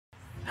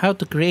How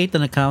to create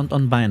an account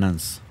on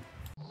Binance.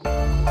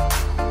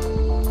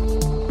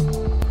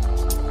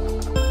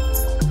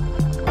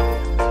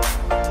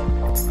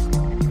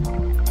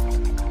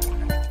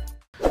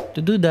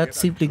 To do that,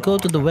 simply go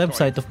to the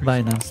website of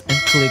Binance and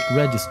click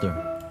register.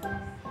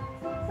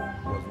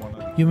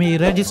 You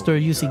may register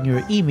using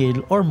your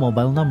email or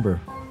mobile number.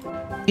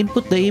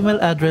 Input the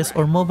email address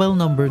or mobile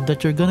number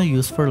that you're gonna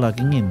use for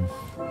logging in.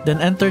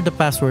 Then enter the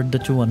password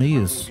that you wanna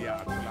use.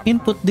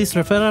 Input this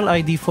referral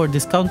ID for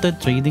discounted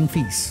trading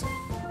fees.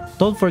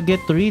 Don't forget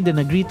to read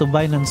and agree to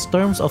Binance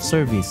Terms of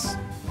Service.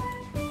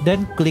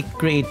 Then click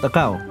Create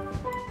Account.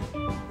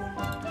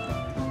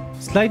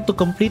 Slide to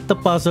complete the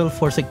puzzle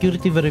for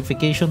security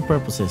verification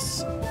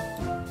purposes.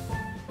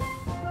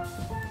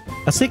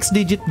 A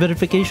 6-digit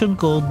verification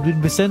code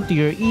will be sent to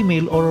your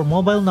email or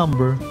mobile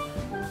number,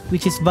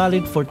 which is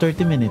valid for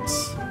 30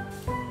 minutes.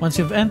 Once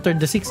you've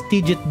entered the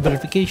 6-digit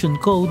verification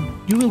code,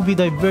 you will be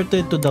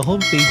diverted to the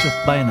homepage of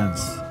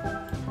Binance.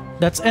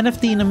 That's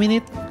NFT in a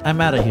minute.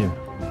 I'm out of here.